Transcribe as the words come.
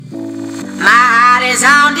is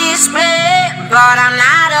on display, but I'm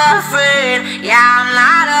not afraid. Yeah, I'm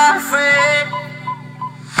not afraid.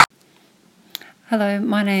 Hello,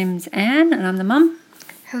 my name's Anne and I'm the mum.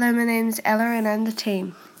 Hello, my name's Ella and I'm the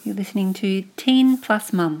teen. You're listening to Teen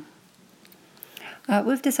Plus Mum.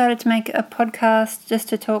 We've decided to make a podcast just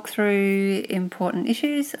to talk through important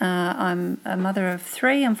issues. I'm a mother of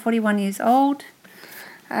 3. I'm 41 years old.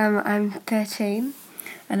 I'm 13.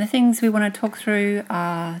 And the things we want to talk through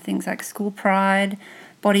are things like school pride,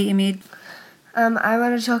 body image. I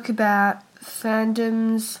want to talk about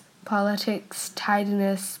fandoms, politics,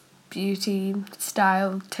 tidiness, beauty,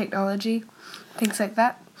 style, technology, things like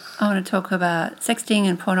that. I want to talk about sexting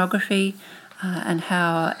and pornography and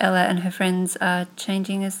how Ella and her friends are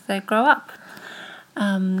changing as they grow up.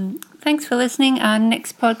 Thanks for listening. Our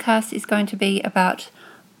next podcast is going to be about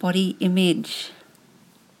body image.